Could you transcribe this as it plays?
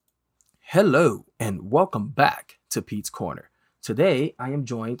Hello and welcome back to Pete's Corner. Today I am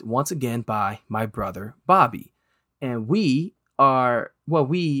joined once again by my brother Bobby, and we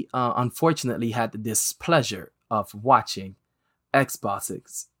unfortunately had the displeasure of watching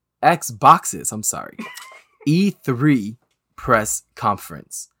Xboxes, I'm sorry, E3 press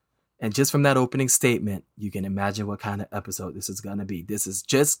conference. And just from that opening statement, you can imagine what kind of episode this is going to be. This is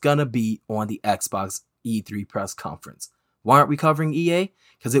just going to be on the Xbox E3 press conference. Why aren't we covering EA?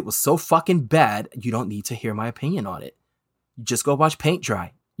 Because it was so fucking bad, you don't need to hear my opinion on it. You just go watch paint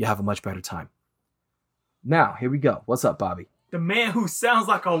dry. You have a much better time. Now, here we go. What's up, Bobby? The man who sounds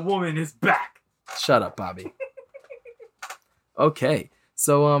like a woman is back. Shut up, Bobby. Okay,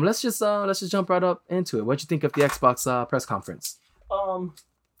 so let's just jump right up into it. What'd you think of the Xbox press conference?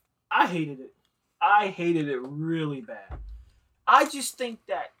 I hated it. I hated it really bad. I just think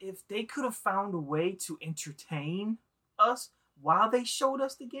that if they could have found a way to entertain us while they showed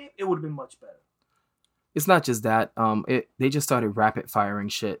us the game, it would have been much better. It's not just that. They just started rapid firing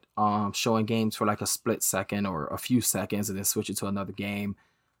shit, showing games for like a split second or a few seconds, and then switch it to another game,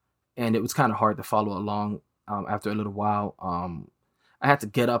 and it was kind of hard to follow along. After a little while, I had to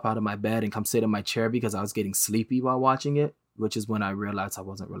get up out of my bed and come sit in my chair because I was getting sleepy while watching it, which is when I realized I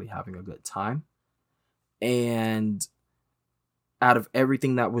wasn't really having a good time. And out of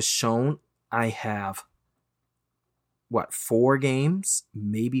everything that was shown, I have 4 games,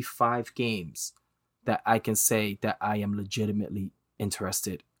 maybe 5 games that I can say that I am legitimately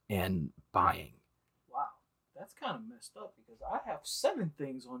interested in buying. Wow, that's kind of messed up because I have 7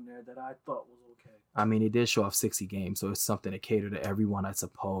 things on there that I thought was okay. I mean, it did show off 60 games, so it's something to cater to everyone, I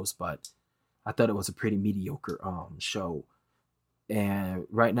suppose, but I thought it was a pretty mediocre show. And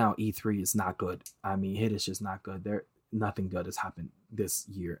right now, E3 is not good. I mean, it is just not good. Nothing good has happened this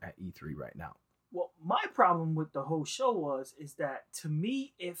year at E3 right now. Well, my problem with the whole show is that to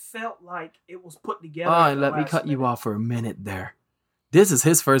me, it felt like it was put together. Oh, and let me cut you off for a minute there. This is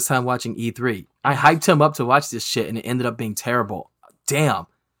his first time watching E3. I hyped him up to watch this shit, and it ended up being terrible. Damn.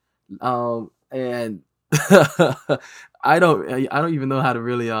 And I don't even know how to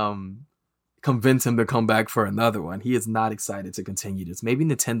really convince him to come back for another one. He is not excited to continue this. Maybe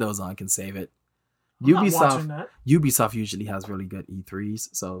Nintendo's can save it. Ubisoft usually has really good E3s,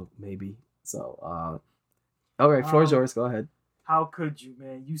 so maybe. So, all right, floor's yours. Go ahead. How could you,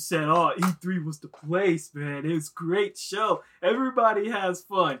 man? You said, E3 was the place, man. It was a great show. Everybody has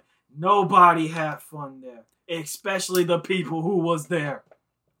fun. Nobody had fun there, especially the people who was there.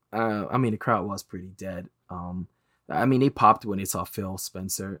 I mean, the crowd was pretty dead. I mean, they popped when they saw Phil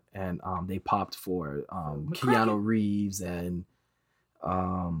Spencer, and they popped for Keanu Reeves and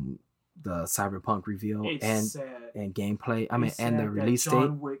the Cyberpunk reveal and gameplay. I mean, and the release date.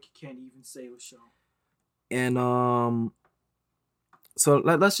 John Wick can't even save a show. And so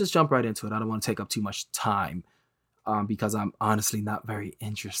let's just jump right into it. I don't want to take up too much time because I'm honestly not very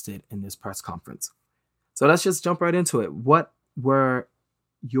interested in this press conference. So let's just jump right into it. What were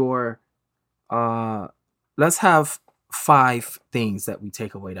your let's have 5 things that we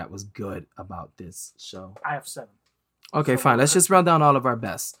take away that was good about this show. I have 7. Okay, fine. Let's just run down all of our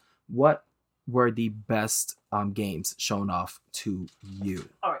best. What were the best games shown off to you?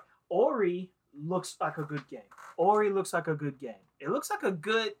 All right. Ori looks like a good game. It looks like a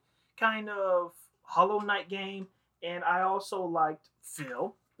good kind of Hollow Knight game. And I also liked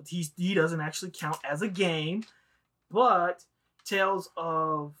Phil. But he doesn't actually count as a game. But Tales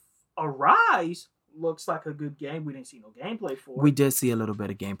of Arise looks like a good game. We didn't see no gameplay for it. We did see a little bit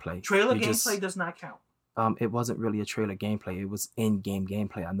of gameplay. Trailer gameplay does not count. It wasn't really a trailer gameplay. It was in-game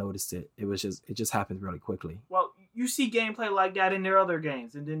gameplay. I noticed it. It just happened really quickly. Well, you see gameplay like that in their other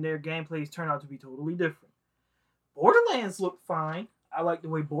games, and then their gameplays turn out to be totally different. Borderlands looked fine. I like the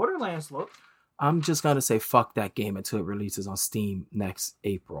way Borderlands looked. I'm just gonna say fuck that game until it releases on Steam next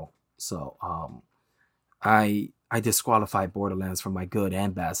April. So I disqualified Borderlands from my good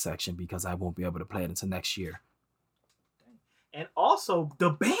and bad section because I won't be able to play it until next year. And also the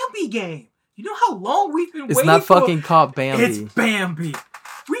Bambi game. You know how long we've been waiting for? It's not fucking called Bambi. It's Bambi.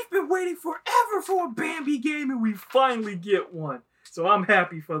 We've been waiting forever for a Bambi game, and we finally get one. So I'm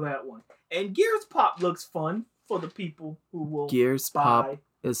happy for that one. And Gears Pop looks fun for the people who will Pop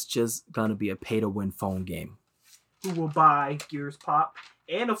is just gonna be a pay-to-win phone game. Who will buy Gears Pop.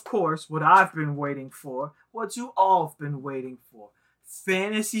 And of course, what I've been waiting for, what you all have been waiting for,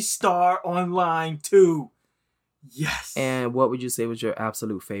 Phantasy Star Online 2. Yes. And what would you say was your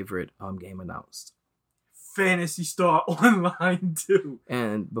absolute favorite game announced? Phantasy Star Online 2.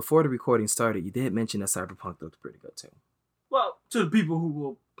 And before the recording started, you did mention that Cyberpunk looked pretty good too. Well, to the people who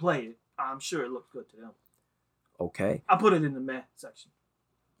will play it, I'm sure it looks good to them. Okay. I put it in the meh section.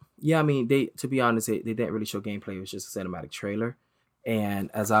 Yeah, I mean, to be honest, they didn't really show gameplay. It was just a cinematic trailer. And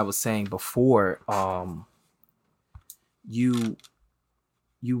as I was saying before, you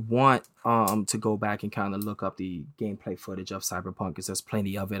you want to go back and kind of look up the gameplay footage of Cyberpunk because there's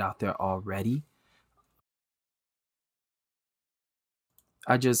plenty of it out there already.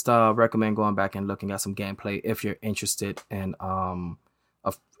 I just recommend going back and looking at some gameplay if you're interested in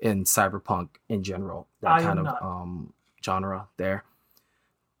Cyberpunk in general, that kind of genre there.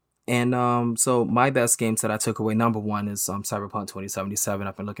 And so my best games that I took away, number one is Cyberpunk 2077.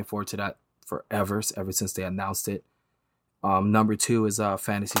 I've been looking forward to that ever since they announced it. Number two is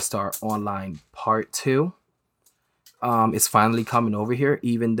Phantasy Star Online Part 2. It's finally coming over here,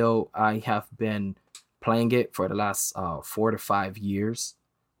 even though I have been playing it for the last 4 to 5 years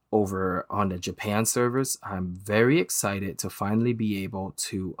over on the Japan servers. I'm very excited to finally be able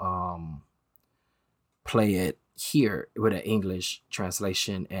to play it here with an English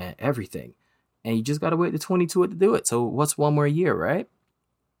translation and everything. And you just gotta wait to 22 to do it. So what's one more year, right?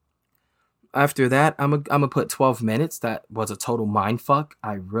 After that, I'm gonna put 12 minutes. That was a total mindfuck.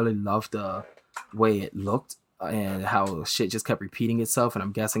 I really loved the way it looked and how shit just kept repeating itself. And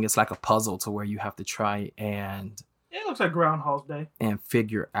I'm guessing it's like a puzzle to where you have to try and it looks like Groundhog's Day and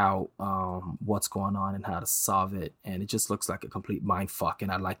figure out what's going on and how to solve it. And it just looks like a complete mindfuck.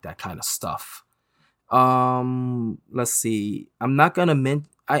 And I like that kind of stuff. Let's see. I'm not gonna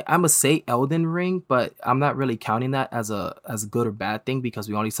I'm gonna say Elden Ring, but I'm not really counting that as a good or bad thing because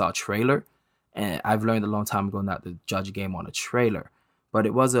we only saw a trailer, and I've learned a long time ago not to judge a game on a trailer, but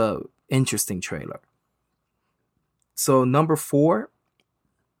it was a interesting trailer. So number 4,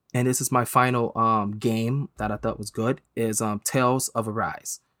 and this is my final game that I thought was good, is Tales of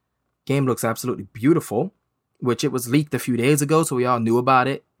Arise. Game looks absolutely beautiful, which it was leaked a few days ago, so we all knew about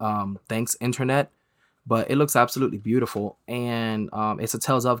it. Thanks internet. But it looks absolutely beautiful, and it's a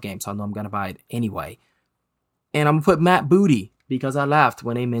Tales of game, so I know I'm going to buy it anyway. And I'm going to put Matt Booty, because I laughed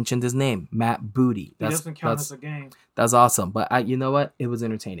when they mentioned his name, Matt Booty. That doesn't count as a game. That's awesome, but you know what? It was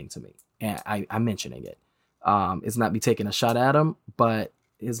entertaining to me, and I'm mentioning it. It's not me taking a shot at him, but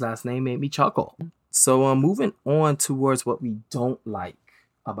his last name made me chuckle. So moving on towards what we don't like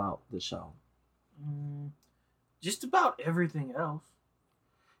about the show. Just about everything else.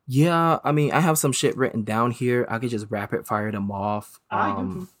 Yeah, I mean, I have some shit written down here. I could just rapid fire them off. I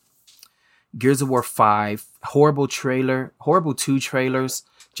do. Gears of War 5, horrible 2 trailers,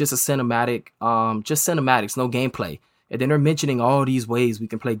 just a cinematic, just cinematics, no gameplay. And then they're mentioning all these ways we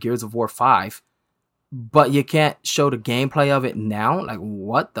can play Gears of War 5, but you can't show the gameplay of it now? Like,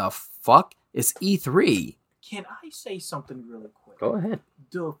 what the fuck? It's E3. Can I say something really quick? Go ahead.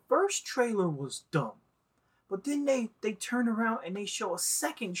 The first trailer was dumb. But then they turn around and they show a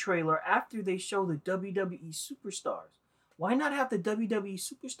second trailer after they show the WWE superstars. Why not have the WWE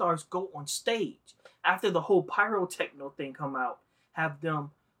superstars go on stage after the whole pyrotechno thing come out? Have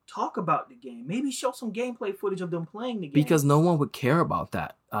them talk about the game. Maybe show some gameplay footage of them playing the game. Because no one would care about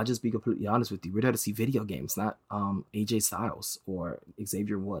that. I'll just be completely honest with you. We're there to see video games, not AJ Styles or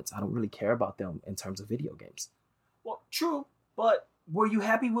Xavier Woods. I don't really care about them in terms of video games. Well, true. But were you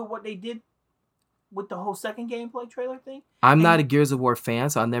happy with what they did with the whole second gameplay trailer thing? I'm not a Gears of War fan,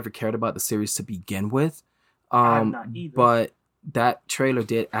 so I never cared about the series to begin with. I'm not either. But that trailer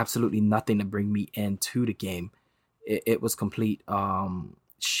did absolutely nothing to bring me into the game. It was complete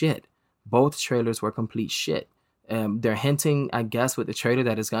shit. Both trailers were complete shit. They're hinting, I guess, with the trailer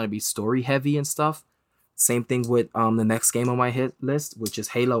that it's going to be story heavy and stuff. Same thing with the next game on my hit list, which is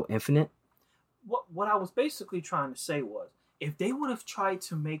Halo Infinite. What I was basically trying to say was, if they would have tried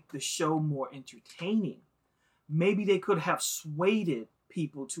to make the show more entertaining, maybe they could have swayed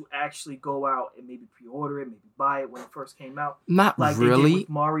people to actually go out and maybe pre-order it, maybe buy it when it first came out. Not like really. They did with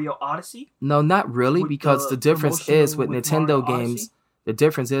Mario Odyssey. No, not really, because the difference is with Nintendo games. The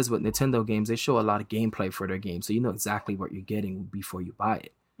difference is with Nintendo games, they show a lot of gameplay for their games, so you know exactly what you're getting before you buy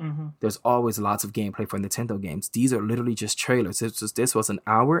it. Mm-hmm. There's always lots of gameplay for Nintendo games. These are literally just trailers. This was an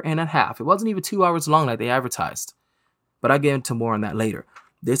hour and a half. It wasn't even 2 hours long like they advertised. But I'll get into more on that later.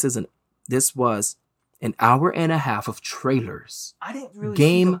 This was an hour and a half of trailers. I didn't really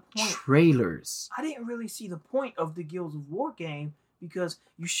see the point. Trailers. I didn't really see the point of the Gears of War game because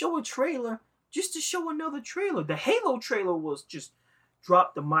you show a trailer just to show another trailer. The Halo trailer was just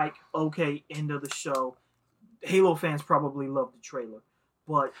drop the mic, okay, end of the show. Halo fans probably loved the trailer.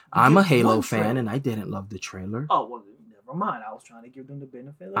 But I'm a Halo fan and I didn't love the trailer. Oh, well, never mind. I was trying to give them the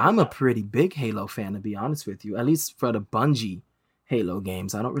benefit. I'm a pretty big Halo fan, to be honest with you. At least for the Bungie Halo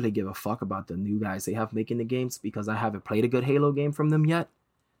games. I don't really give a fuck about the new guys they have making the games because I haven't played a good Halo game from them yet.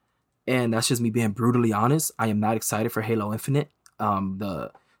 And that's just me being brutally honest. I am not excited for Halo Infinite.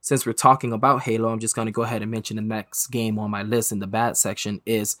 The since we're talking about Halo, I'm just going to go ahead and mention the next game on my list in the bad section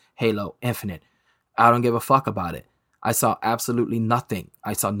is Halo Infinite. I don't give a fuck about it. I saw absolutely nothing.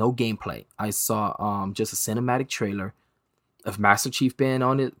 I saw no gameplay. I saw just a cinematic trailer of Master Chief being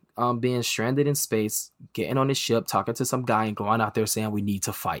on it, being stranded in space, getting on his ship, talking to some guy, and going out there saying we need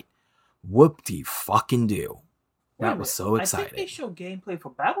to fight. Whoop de fucking do. That was so exciting. I think they showed gameplay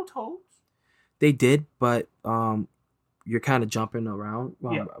for Battletoads. They did, but you're kind of jumping around.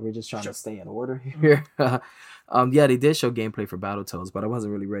 Yeah. We're just trying to stay in order here. Yeah, they did show gameplay for Battletoads, but I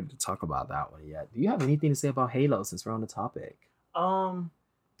wasn't really ready to talk about that one yet. Do you have anything to say about Halo since we're on the topic?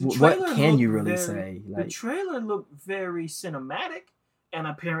 What can you really say? The trailer looked very cinematic, and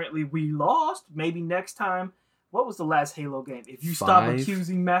apparently we lost. Maybe next time. What was the last Halo game? If you stop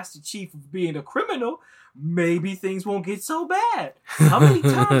accusing Master Chief of being a criminal, maybe things won't get so bad. How many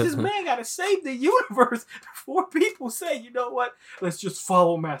times this man got to save the universe before people say, you know what? Let's just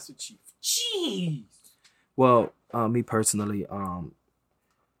follow Master Chief. Jeez. Well, me personally,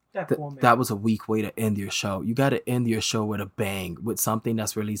 that was a weak way to end your show. You got to end your show with a bang, with something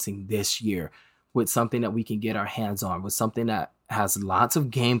that's releasing this year, with something that we can get our hands on, with something that has lots of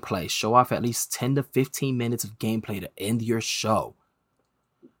gameplay. Show off at least 10 to 15 minutes of gameplay to end your show.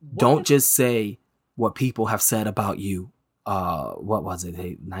 Don't just say what people have said about you. What was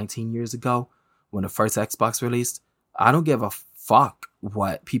it? 19 years ago when the first Xbox released? I don't give a fuck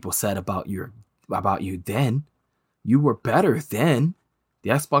what people said about you then. You were better then. The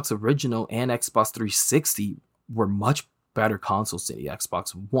Xbox original and Xbox 360 were much better consoles than the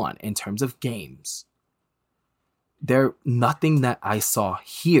Xbox One in terms of games. Nothing that I saw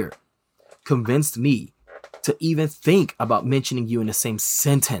here convinced me to even think about mentioning you in the same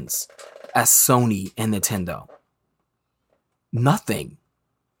sentence as Sony and Nintendo. Nothing.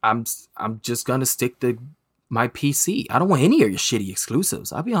 I'm just gonna stick to my PC. I don't want any of your shitty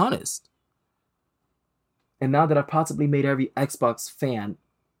exclusives. I'll be honest. And now that I've possibly made every Xbox fan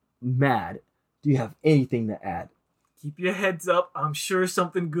mad, do you have anything to add? Keep your heads up. I'm sure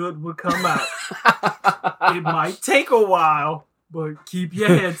something good will come out. It might take a while, but keep your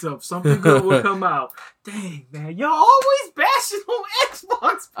heads up. Something good will come out. Dang, man. Y'all always bashing on Xbox,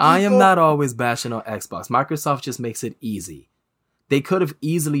 people. I am not always bashing on Xbox. Microsoft just makes it easy. They could have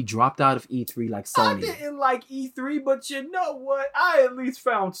easily dropped out of E3 like Sony. I didn't like E3, but you know what? I at least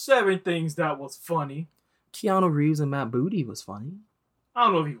found 7 things that was funny. Keanu Reeves and Matt Booty was funny. I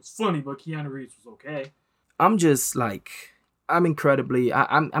don't know if he was funny, but Keanu Reeves was okay. I'm just like, I'm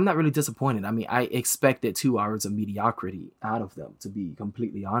not really disappointed. I mean, I expected 2 hours of mediocrity out of them, to be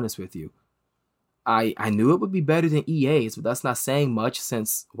completely honest with you. I knew it would be better than EA's, but that's not saying much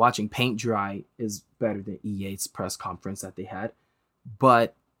since watching paint dry is better than EA's press conference that they had.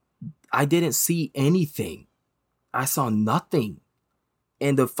 But I didn't see anything. I saw nothing.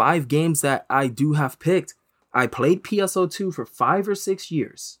 And the 5 games that I do have picked, I played PSO2 for 5 or 6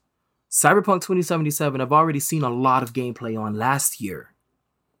 years. Cyberpunk 2077, I've already seen a lot of gameplay on last year.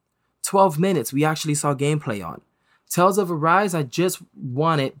 12 minutes, we actually saw gameplay on. Tales of Arise, I just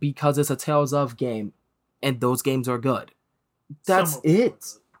want it because it's a Tales of game, and those games are good. That's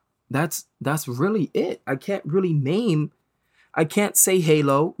it. That's really it. I can't really name. I can't say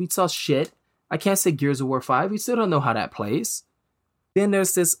Halo. We saw shit. I can't say Gears of War 5. We still don't know how that plays. Then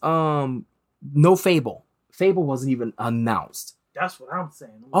there's this no Fable. Fable wasn't even announced. That's what I'm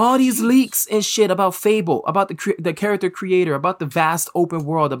saying. All these leaks and shit about Fable, about the character creator, about the vast open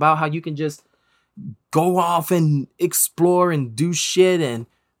world, about how you can just go off and explore and do shit and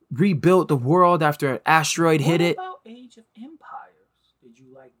rebuild the world after an asteroid hit it. What about Age of Empires? Did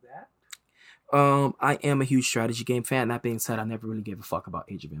you like that? I am a huge strategy game fan. That being said, I never really gave a fuck about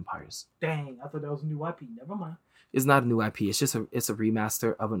Age of Empires. Dang, I thought that was a new IP. Never mind. It's not a new IP. It's just it's a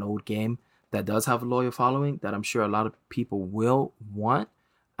remaster of an old game that does have a loyal following that I'm sure a lot of people will want.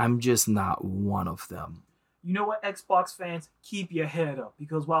 I'm just not one of them. You know what, Xbox fans? Keep your head up.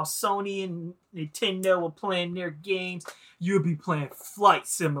 Because while Sony and Nintendo were playing their games, you'll be playing Flight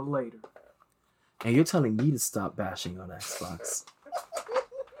Simulator. And you're telling me to stop bashing on Xbox.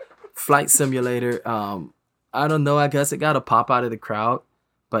 Flight Simulator, I don't know. I guess it got a pop out of the crowd.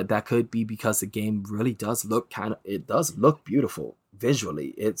 But that could be because the game really does look it does look beautiful. Visually,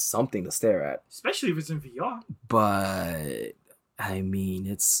 it's something to stare at. Especially if it's in VR. But, I mean,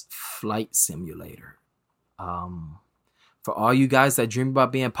 it's Flight Simulator. For all you guys that dream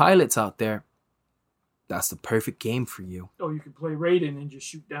about being pilots out there, that's the perfect game for you. Oh, you can play Raiden and just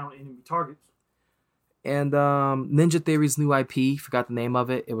shoot down enemy targets. And Ninja Theory's new IP, forgot the name of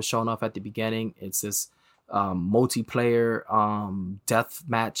it. It was shown off at the beginning. It's this multiplayer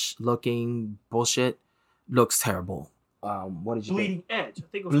deathmatch looking bullshit. Looks terrible. What did you Bleeding think? Edge. I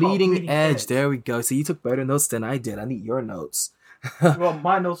think it was called Bleeding Edge. There we go. So you took better notes than I did. I need your notes. Well,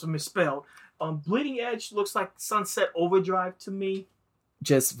 my notes are misspelled. Bleeding Edge looks like Sunset Overdrive to me.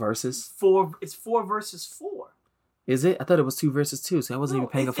 Just versus? It's 4 versus 4. Is it? I thought it was 2 versus 2, so I wasn't even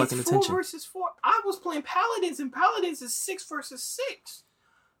paying a fucking attention. It's 4 versus 4. I was playing Paladins, and Paladins is 6 versus 6.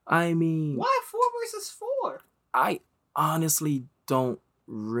 I mean... Why 4 versus 4? I honestly don't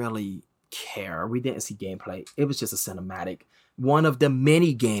really care. We didn't see gameplay. It was just a cinematic. One of the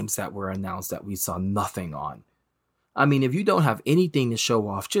many games that were announced that we saw nothing on. I mean, if you don't have anything to show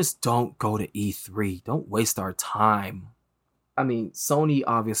off, just don't go to E3. Don't waste our time. I mean, Sony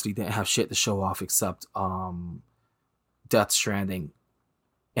obviously didn't have shit to show off except Death Stranding.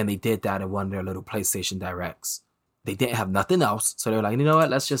 And they did that in one of their little PlayStation Directs. They didn't have nothing else. So they're like, you know what?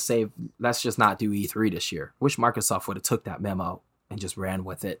 Let's just not do E3 this year. Wish Microsoft would have took that memo and just ran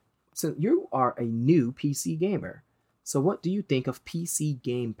with it. So you are a new PC gamer. So what do you think of PC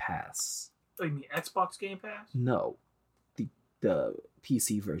Game Pass? Oh, you mean Xbox Game Pass? No. The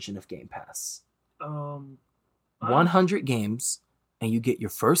PC version of Game Pass. 100 games, and you get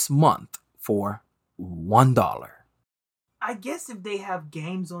your first month for $1. I guess if they have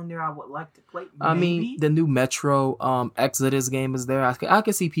games on there I would like to play, maybe. I mean, the new Metro Exodus game is there. I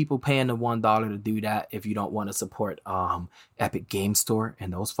can see people paying the $1 to do that if you don't want to support Epic Game Store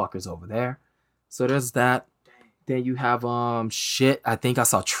and those fuckers over there. So there's that. Dang. Then you have I think I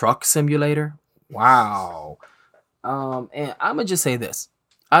saw Truck Simulator. Wow. And I'm gonna just say this.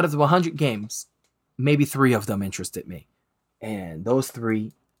 Out of the 100 games, maybe 3 of them interested me. And those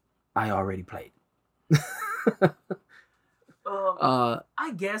 3 I already played.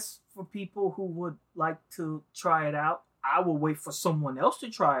 I guess for people who would like to try it out, I will wait for someone else to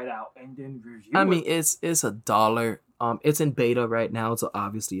try it out and then review it. I mean, it's $1. It's in beta right now, so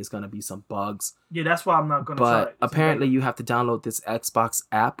obviously it's gonna be some bugs. Yeah, that's why I'm not gonna try it. But apparently you have to download this Xbox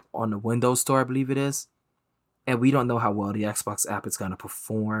app on the Windows Store, I believe it is. And we don't know how well the Xbox app is gonna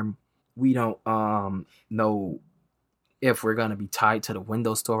perform. We don't know if we're gonna be tied to the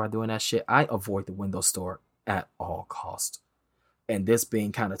Windows Store by doing that shit. I avoid the Windows Store at all costs. And this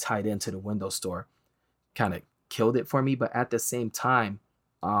being kind of tied into the Windows Store kind of killed it for me. But at the same time,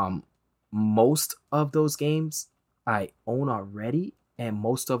 most of those games I own already. And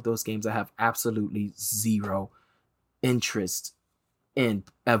most of those games I have absolutely zero interest in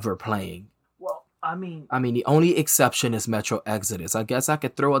ever playing. Well, I mean, the only exception is Metro Exodus. I guess I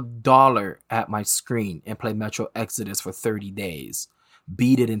could throw $1 at my screen and play Metro Exodus for 30 days,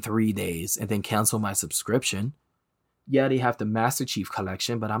 beat it in 3 days, and then cancel my subscription. Yeah, they have the Master Chief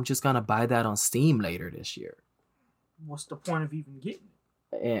Collection, but I'm just going to buy that on Steam later this year. What's the point of even getting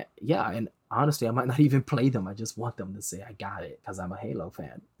it? And, yeah, and honestly, I might not even play them. I just want them to say I got it because I'm a Halo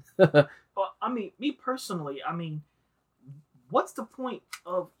fan. Well, I mean, me personally, what's the point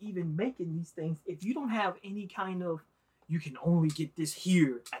of even making these things if you don't have any kind of, you can only get this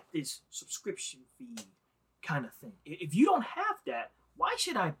here at this subscription fee kind of thing? If you don't have that, why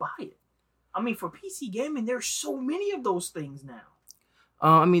should I buy it? I mean, for PC gaming, there's so many of those things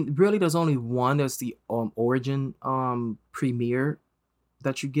now. Really, there's only one. There's the Origin Premiere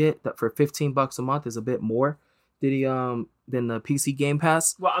that you get that for $15 a month is a bit more than the PC Game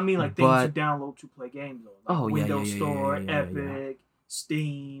Pass. Well, things you download to play games on. Like Windows Store, Epic,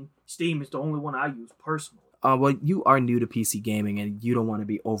 Steam. Steam is the only one I use personally. Well, you are new to PC gaming and you don't want to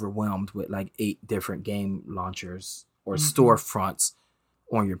be overwhelmed with like 8 different game launchers or storefronts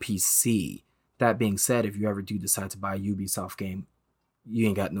on your PC. That being said, if you ever do decide to buy a Ubisoft game, you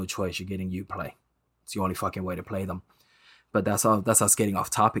ain't got no choice. You're getting Uplay. It's the only fucking way to play them. But that's us getting off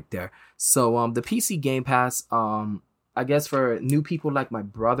topic there. So the PC Game Pass, I guess for new people like my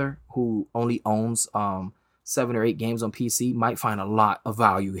brother who only owns 7 or 8 games on PC, might find a lot of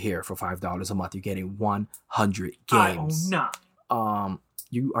value here for $5 a month. You're getting 100 games. I own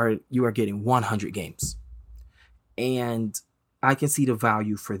 9. You are getting 100 games. And I can see the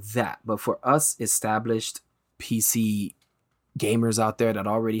value for that. But for us established PC gamers out there that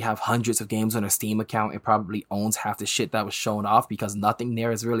already have hundreds of games on their Steam account and probably owns half the shit that was shown off because nothing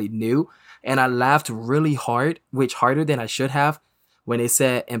there is really new. And I laughed really hard, which harder than I should have, when they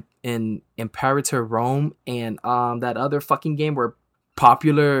said in Imperator Rome and that other fucking game were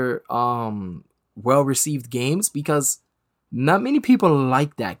popular, well-received games, because not many people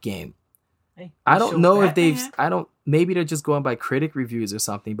like that game. Hey, I don't know if maybe they're just going by critic reviews or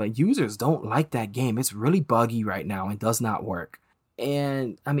something, but users don't like that game. It's really buggy right now and does not work.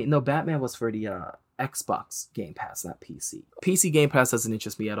 And Batman was for the Xbox Game Pass, not PC. PC Game Pass doesn't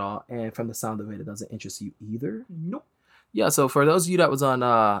interest me at all, and from the sound of it, it doesn't interest you either. Nope. Yeah, so for those of you that was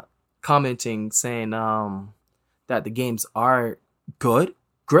on commenting saying that that the games are good,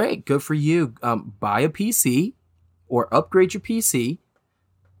 great, good for you. Buy a PC or upgrade your PC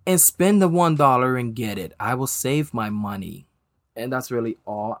and spend the $1 and get it. I will save my money. And that's really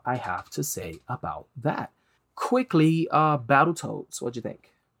all I have to say about that. Quickly, Battletoads. What'd you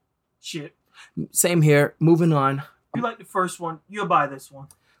think? Shit. Same here. Moving on. You like the first one, you'll buy this one.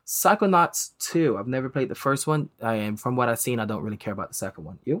 Psychonauts 2. I've never played the first one. And from what I've seen, I don't really care about the second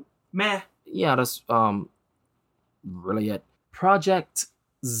one. You? Meh. Yeah, that's really it. Project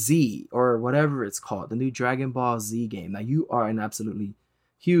Z, or whatever it's called, the new Dragon Ball Z game. Now, you are an absolutely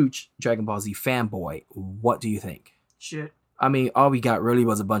huge Dragon Ball Z fanboy. What do you think? Shit. I mean, all we got really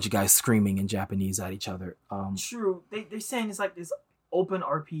was a bunch of guys screaming in Japanese at each other. True. They're saying it's like this open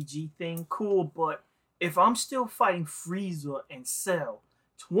RPG thing. Cool, but if I'm still fighting Frieza and Cell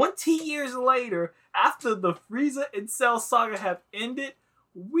 20 years later, after the Frieza and Cell saga have ended,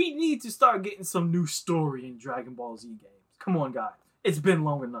 we need to start getting some new story in Dragon Ball Z games. Come on, guys. It's been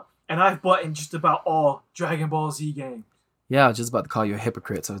long enough. And I've bought in just about all Dragon Ball Z games. Yeah, I was just about to call you a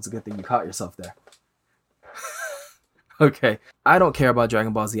hypocrite, so it's a good thing you caught yourself there. Okay. I don't care about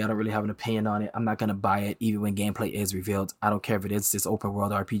Dragon Ball Z. I don't really have an opinion on it. I'm not going to buy it even when gameplay is revealed. I don't care if it is this open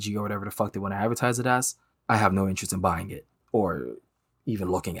world RPG or whatever the fuck they want to advertise it as. I have no interest in buying it or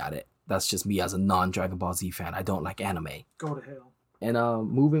even looking at it. That's just me as a non-Dragon Ball Z fan. I don't like anime. Go to hell. And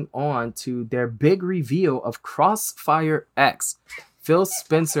moving on to their big reveal of Crossfire X. Phil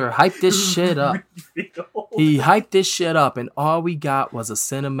Spencer hyped this shit up. He hyped this shit up, and all we got was a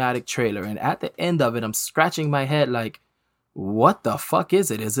cinematic trailer. And at the end of it, I'm scratching my head like, what the fuck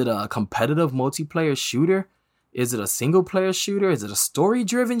is it? Is it a competitive multiplayer shooter? Is it a single player shooter? Is it a story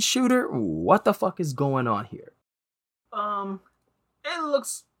driven shooter? What the fuck is going on here? It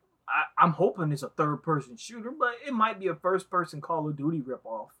looks, I'm hoping it's a third person shooter, but it might be a first person Call of Duty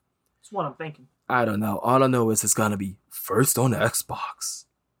ripoff. That's what I'm thinking. I don't know. All I know is it's gonna be first on the Xbox.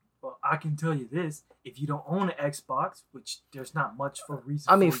 Well, I can tell you this. If you don't own an Xbox, which there's not much for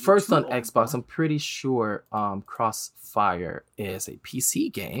reason. I mean, for you first to on own Xbox, one. I'm pretty sure Crossfire is a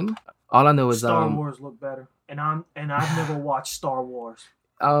PC game. All I know is Star Wars look better, and I've never watched Star Wars.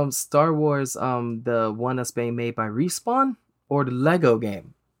 Star Wars, the one that's being made by Respawn or the Lego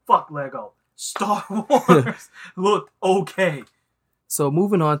game. Fuck Lego. Star Wars looked okay. So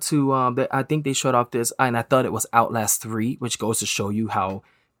moving on to I think they showed off this, and I thought it was Outlast 3, which goes to show you how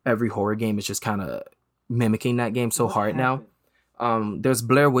every horror game is just kind of mimicking that game so hard now. There's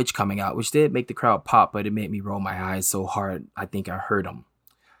Blair Witch coming out, which did make the crowd pop, but it made me roll my eyes so hard I think I hurt them.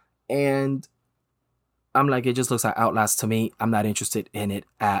 And I'm like, it just looks like Outlast to me. I'm not interested in it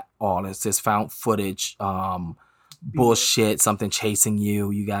at all. It's just found footage, bullshit, something chasing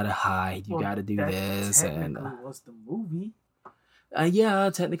you. You gotta hide. You gotta do this. And was the movie. Yeah,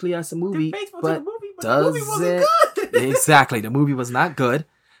 technically that's a movie, but the movie does wasn't it? good. Exactly, the movie was not good.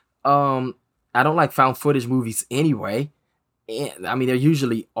 I don't like found footage movies anyway. And, I mean, they're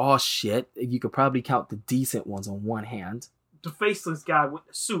usually all shit. You could probably count the decent ones on one hand. The faceless guy with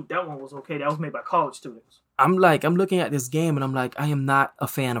the suit, that one was okay. That was made by college students. I'm looking at this game and I'm like, I am not a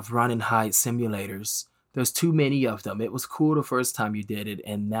fan of run and hide simulators. There's too many of them. It was cool the first time you did it,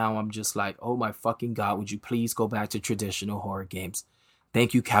 and now I'm just like, oh my fucking god, would you please go back to traditional horror games?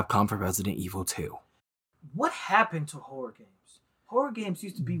 Thank you, Capcom, for Resident Evil 2. What happened to horror games? Horror games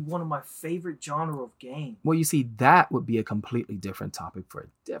used to be one of my favorite genre of games. Well, you see, that would be a completely different topic for a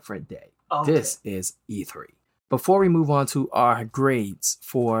different day. Okay. This is E3. Before we move on to our grades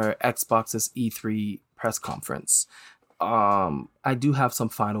for Xbox's E3 press conference, I do have some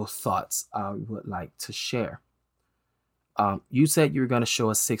final thoughts I would like to share. You said you were going to show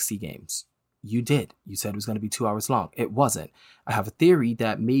us 60 games. You did. You said it was going to be 2 hours long. It wasn't. I have a theory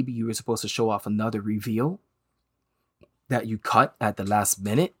that maybe you were supposed to show off another reveal that you cut at the last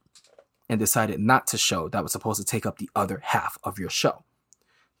minute and decided not to show. That was supposed to take up the other half of your show.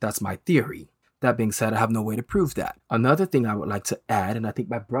 That's my theory. That being said, I have no way to prove that. Another thing I would like to add, and I think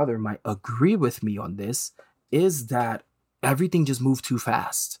my brother might agree with me on this, is that everything just moved too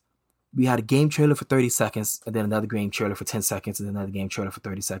fast. We had a game trailer for 30 seconds, and then another game trailer for 10 seconds, and then another game trailer for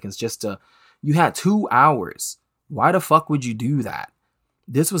 30 seconds. You had 2 hours. Why the fuck would you do that?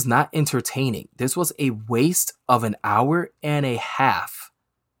 This was not entertaining. This was a waste of an hour and a half.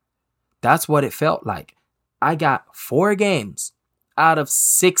 That's what it felt like. I got 4 games out of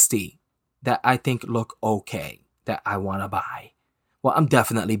 60 that I think look okay, that I want to buy. Well, I'm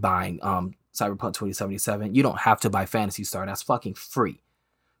definitely buying Cyberpunk 2077. You don't have to buy Phantasy Star. That's fucking free.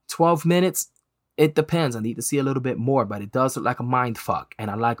 12 minutes, it depends. I need to see a little bit more, but it does look like a mind fuck,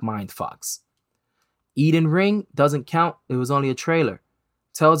 and I like mind fucks. Eden Ring doesn't count. It was only a trailer.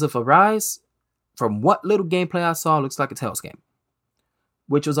 Tales of Arise, from what little gameplay I saw, it looks like a Tales game,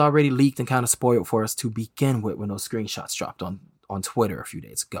 which was already leaked and kind of spoiled for us to begin with when those screenshots dropped on Twitter a few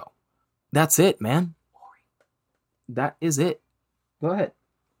days ago. That's it, man. That is it. Go ahead.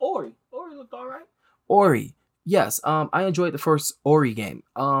 Ori looked all right. Ori. Yes, I enjoyed the first Ori game.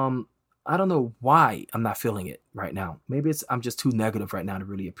 I don't know why I'm not feeling it right now. Maybe I'm just too negative right now to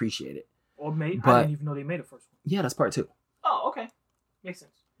really appreciate it. Or I didn't even know they made a first one. Yeah, that's part 2. Oh, okay. Makes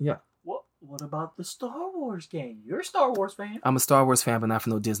sense. Yeah. What about the Star Wars game? You're a Star Wars fan. I'm a Star Wars fan, but not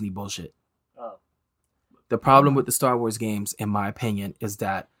for no Disney bullshit. Oh. The problem with the Star Wars games, in my opinion, is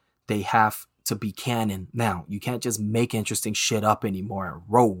that they have to be canon now. You can't just make interesting shit up anymore and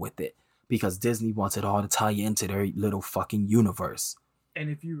roll with it because Disney wants it all to tie into their little fucking universe. And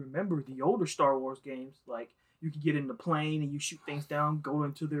if you remember the older Star Wars games, like you could get in the plane and you shoot things down, go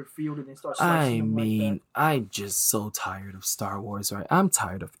into their field, and then start slicing them like that. I'm just so tired of Star Wars, right? I'm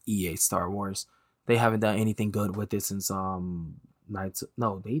tired of EA Star Wars. They haven't done anything good with it since they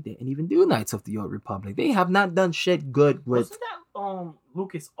didn't even do Knights of the Old Republic. They have not done shit good with. Wasn't that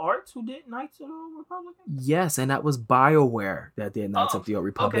LucasArts who did Knights of the Old Republic? Yes, and that was BioWare that did Knights of the Old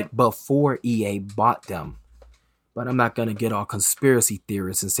Republic before EA bought them. But I'm not going to get all conspiracy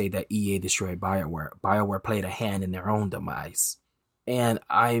theorists and say that EA destroyed BioWare. BioWare played a hand in their own demise. And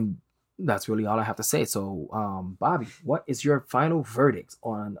that's really all I have to say. So, Bobby, what is your final verdict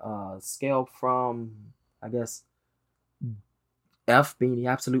on a scale from, I guess, F being the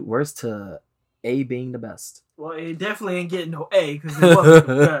absolute worst to A being the best? Well, it definitely ain't getting no A because it wasn't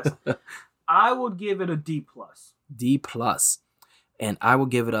the best. I would give it a D+. D+. And I will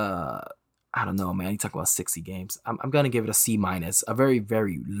give it I don't know, man. You talk about 60 games. I'm going to give it a C-, a very,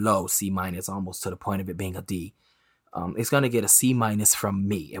 very low C-, almost to the point of it being a D. It's going to get a C- from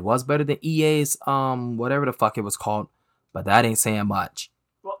me. It was better than EA's, whatever the fuck it was called, but that ain't saying much.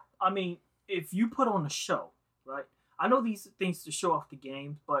 Well, I mean, if you put on a show, right? I know these things to show off the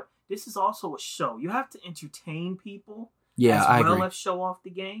games, but this is also a show. You have to entertain people as well as show off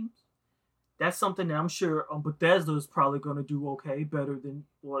the games. That's something that I'm sure Bethesda is probably going to do better than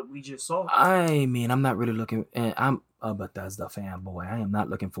what we just saw. I mean, I'm not really looking, and I'm a Bethesda fanboy. I am not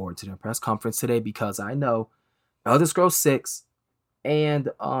looking forward to their press conference today because I know Elder Scrolls 6 and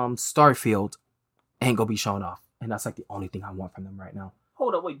Starfield ain't going to be shown off. And that's like the only thing I want from them right now.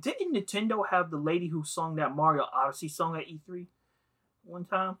 Hold up, wait. Didn't Nintendo have the lady who sung that Mario Odyssey song at E3 one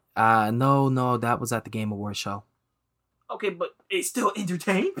time? No, that was at the Game Awards show. Okay, but it still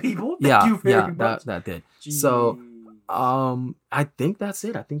entertained people. Thank you very much. That did. Jeez. So, I think that's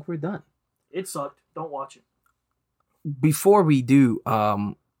it. I think we're done. It sucked. Don't watch it. Before we do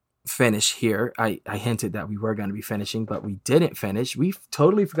finish here, I hinted that we were going to be finishing, but we didn't finish. We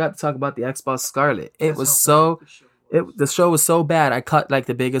totally forgot to talk about the Xbox Scarlet. The show was so bad. I cut like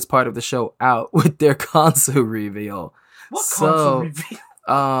the biggest part of the show out with their console reveal. What console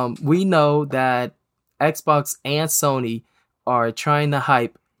reveal? We know that Xbox and Sony are trying to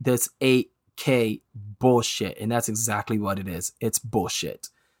hype this 8K bullshit, and that's exactly what it is. It's bullshit.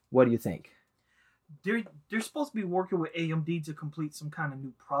 What do you think? They're supposed to be working with AMD to complete some kind of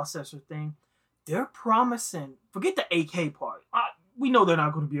new processor thing. They're promising, forget the 8K part. We know they're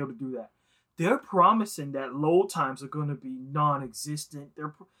not going to be able to do that. They're promising that load times are going to be non-existent.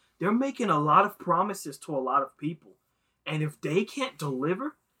 They're making a lot of promises to a lot of people, and if they can't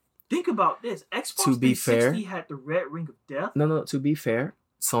deliver. Think about this. Xbox 360 had the red ring of death. No. To be fair,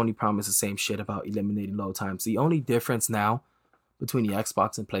 Sony promised the same shit about eliminating load times. The only difference now between the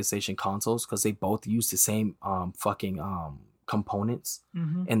Xbox and PlayStation consoles, because they both use the same components,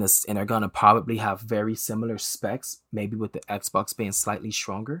 and they're gonna probably have very similar specs. Maybe with the Xbox being slightly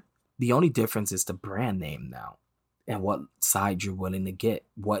stronger. The only difference is the brand name now, and what side you're willing to get.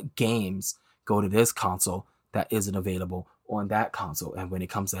 What games go to this console that isn't available on that console. And when it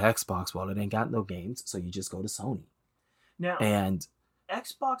comes to Xbox, well, it ain't got no games, so you just go to Sony. Now, and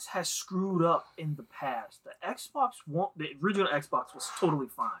Xbox has screwed up in the past. The original Xbox was totally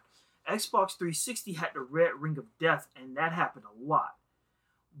fine. Xbox 360 had the red ring of death, and that happened a lot.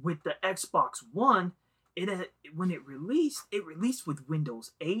 With the Xbox One, when it released with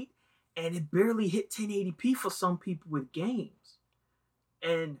Windows 8, and it barely hit 1080p for some people with games.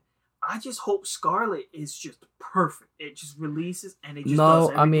 And I just hope Scarlet is just perfect. It just releases and it just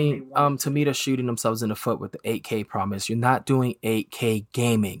does everything they want. To me, they're shooting themselves in the foot with the 8K promise. You're not doing 8K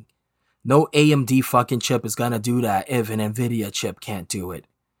gaming. No AMD fucking chip is gonna do that if an Nvidia chip can't do it.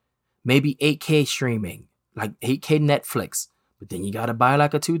 Maybe 8K streaming, like 8K Netflix, but then you gotta buy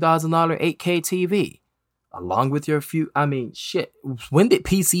like a $2,000 8K TV. Along with your shit. When did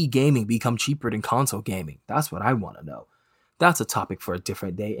PC gaming become cheaper than console gaming? That's what I want to know. that's a topic for a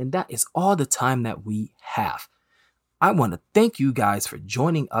different day, and that is all the time that we have. I want to thank you guys for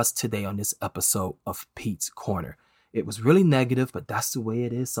joining us today on this episode of Pete's Corner. It was really negative, but that's the way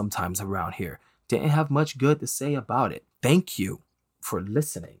it is sometimes around here. Didn't have much good to say about it. Thank you for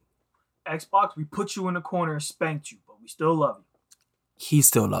listening. Xbox, we put you in the corner and spanked you, but we still love you. He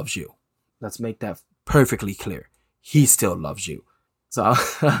still loves you. Let's make that perfectly clear. He still loves you. So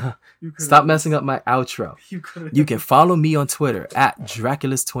stop messing up my outro. You can follow me on Twitter at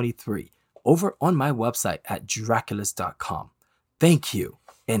Draculus23, over on my website at Draculus.com. Thank you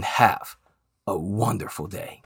and have a wonderful day.